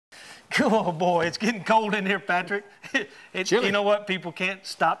Oh, boy, it's getting cold in here, Patrick. You know what? People can't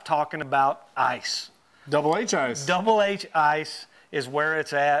stop talking about ice. Double H ice. Double H ice is where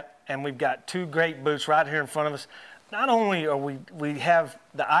it's at, and we've got two great boots right here in front of us. Not only are we have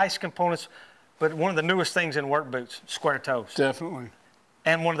the ice components, but one of the newest things in work boots, square toes. Definitely.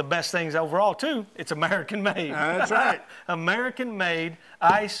 And one of the best things overall, too, it's American-made. That's right. American-made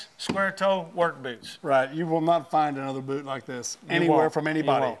ice square-toe work boots. Right. You will not find another boot like this anywhere from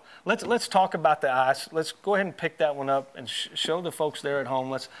anybody. Let's talk about the ice. Let's go ahead and pick that one up and show the folks there at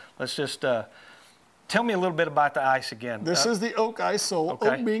home. Let's just tell me a little bit about the ice again. This is the oak ice sole. Okay.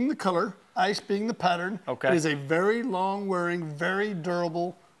 Oak being the color, ice being the pattern. Okay. It is a very long-wearing, very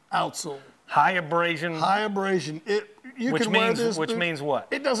durable outsole. High abrasion. High abrasion. Which means what?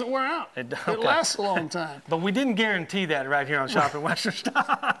 It doesn't wear out. It lasts a long time. But we didn't guarantee that right here on Shopping Western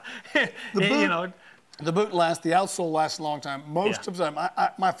Style. The boot lasts, the outsole lasts a long time. Most of the time,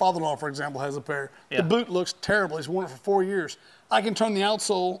 my father-in-law, for example, has a pair. Yeah. The boot looks terrible. He's worn it for 4 years. I can turn the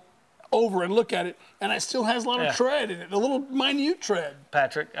outsole over and look at it, and it still has a lot of tread in it, a little minute tread.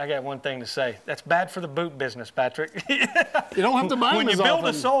 Patrick, I got one thing to say. That's bad for the boot business, Patrick. You don't have to buy them as often. When you build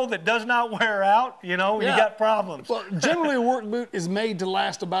a sole that does not wear out, you got problems. Well, generally a work boot is made to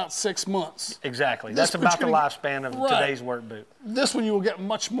last about 6 months. Exactly. That's about the lifespan of today's work boot. This one you will get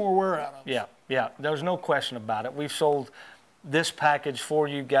much more wear out of. Yeah. There's no question about it. We've sold this package for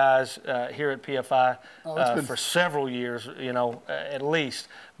you guys here at PFI for several years, at least.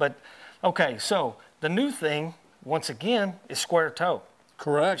 But okay, so the new thing, once again, is square toe.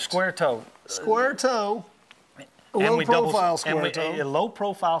 Correct. Square toe. Square toe. Low profile square toe. A low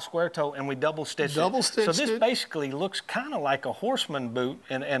profile square toe, and we double stitched it. Double stitched it. So this basically looks kind of like a horseman boot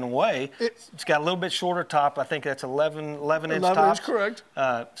in a way. It's got a little bit shorter top. I think that's 11 inch top. 11 inch, correct.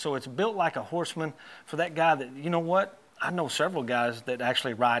 So it's built like a horseman for that guy that, you know what? I know several guys that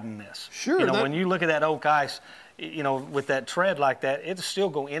actually ride in this. Sure. When you look at that oak ice, with that tread like that, it'll still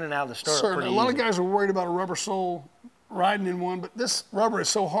go in and out of the stirrup pretty easy. A lot of guys are worried about a rubber sole riding in one, but this rubber is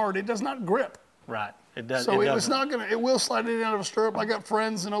so hard, it does not grip. Right. It does. So it will slide in and out of a stirrup. I got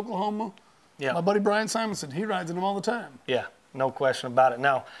friends in Oklahoma. Yeah. My buddy Brian Simonson, he rides in them all the time. Yeah, no question about it.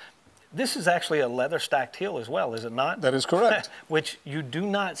 Now, this is actually a leather stacked heel as well, is it not? That is correct. Which you do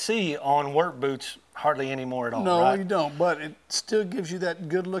not see on work boots hardly anymore at all. No, right? you don't, but it still gives you that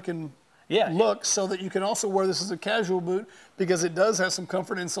good looking look so that you can also wear this as a casual boot because it does have some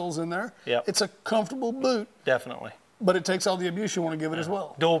comfort insoles in there. Yep. It's a comfortable boot. Definitely. But it takes all the abuse you want to give it as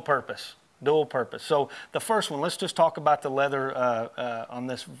well. Dual purpose. So the first one, let's just talk about the leather on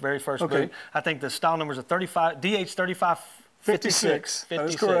this very first boot. I think the style numbers are DH3556. That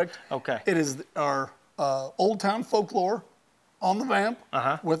is correct. Okay. It is our Old Town Folklore on the vamp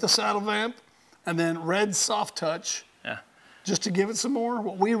with the saddle vamp, and then red soft touch. Just to give it some more,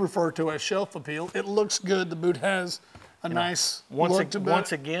 what we refer to as shelf appeal. It looks good. The boot has a nice look to it.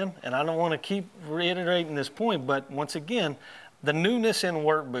 Once again, and I don't want to keep reiterating this point, but once again, the newness in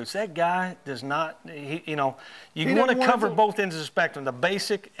work boots. That guy does not, you want to cover both ends of the spectrum, the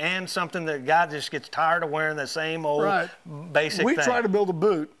basic and something that a guy just gets tired of wearing the same old basic thing. We try to build a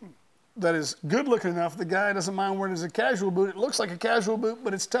boot that is good looking enough. The guy doesn't mind wearing it as a casual boot. It looks like a casual boot,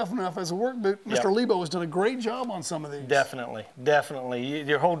 but it's tough enough as a work boot. Mr. Lebo has done a great job on some of these. Definitely.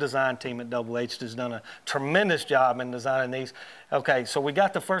 Your whole design team at Double H has done a tremendous job in designing these. Okay, so we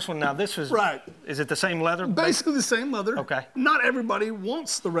got the first one. Now this is Is it the same leather? Basically the same leather. Okay. Not everybody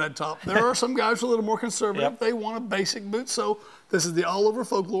wants the red top. There are some guys who are a little more conservative. They want a basic boot. So this is the All Over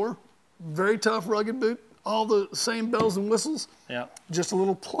Folklore. Very tough, rugged boot. All the same bells and whistles. Yeah. Just a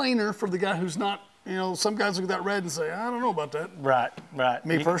little plainer for the guy who's not, some guys look at that red and say, I don't know about that. Right.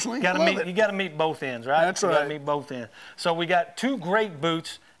 Me personally, you got to meet both ends, right? That's right. You got to meet both ends. So we got two great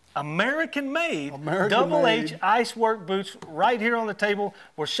boots, American-made, Double H ice work boots right here on the table.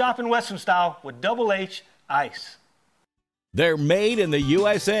 We're shopping Western style with Double H ice. They're made in the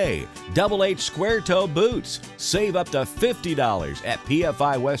USA. Double H square toe boots. Save up to $50 at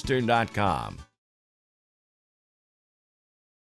pfiwestern.com.